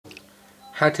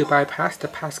how to bypass the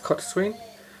passcode screen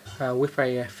with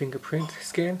a fingerprint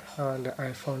scan on the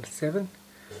iPhone 7.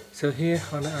 So here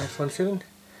on the iPhone 7,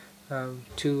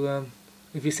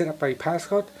 if you set up a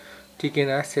passcode to gain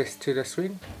access to the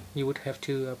screen, you would have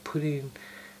to put in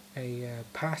a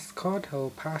passcode or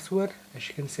password, as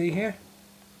you can see here.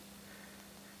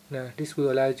 Now this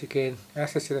will allow you to gain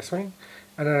access to the screen.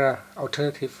 Another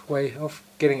alternative way of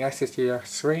getting access to your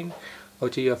screen or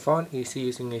to your phone is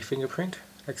using a fingerprint,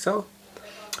 like so.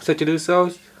 So to do so,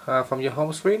 from your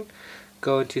home screen,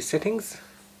 go into settings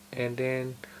and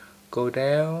then go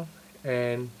down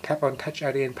and tap on Touch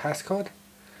ID and Passcode.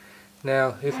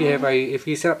 Now if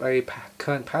you set up a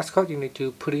current passcode, you need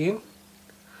to put it in.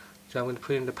 So I'm going to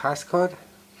put in the passcode.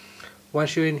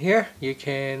 Once you're in here, you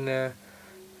can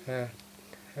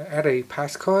add a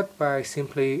passcode by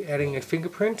simply adding a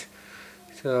fingerprint.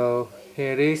 So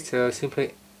here it is. So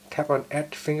simply tap on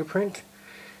Add Fingerprint,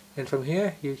 and from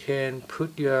here you can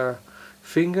put your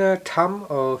finger, thumb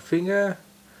or finger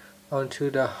onto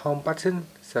the home button.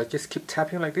 So just keep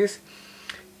tapping like this,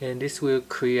 and this will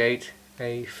create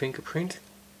a fingerprint.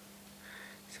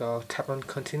 So tap on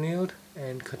Continued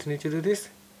and continue to do this.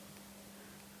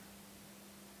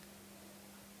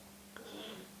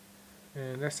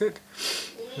 And that's it.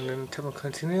 And then tap on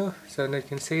Continue. So now you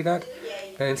can see that.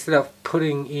 And instead of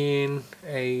putting in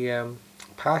a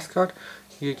passcode,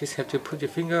 you just have to put your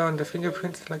finger on the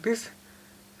fingerprint like this,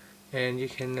 and you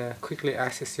can quickly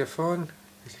access your phone,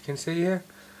 as you can see here.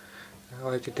 All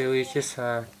you have to do is just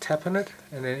tap on it,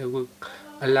 and then it will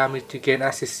allow me to gain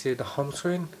access to the home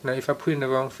screen. Now if I put in the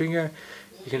wrong finger,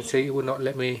 you can see it will not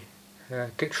let me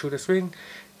get through the screen,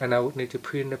 and I would need to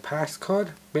put in the passcode.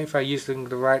 But if I'm using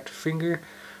the right finger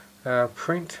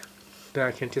print, then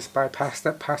I can just bypass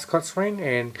that passcode screen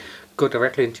and go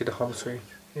directly into the home screen.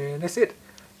 And that's it.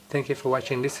 Thank you for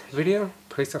watching this video.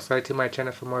 Please subscribe to my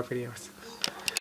channel for more videos.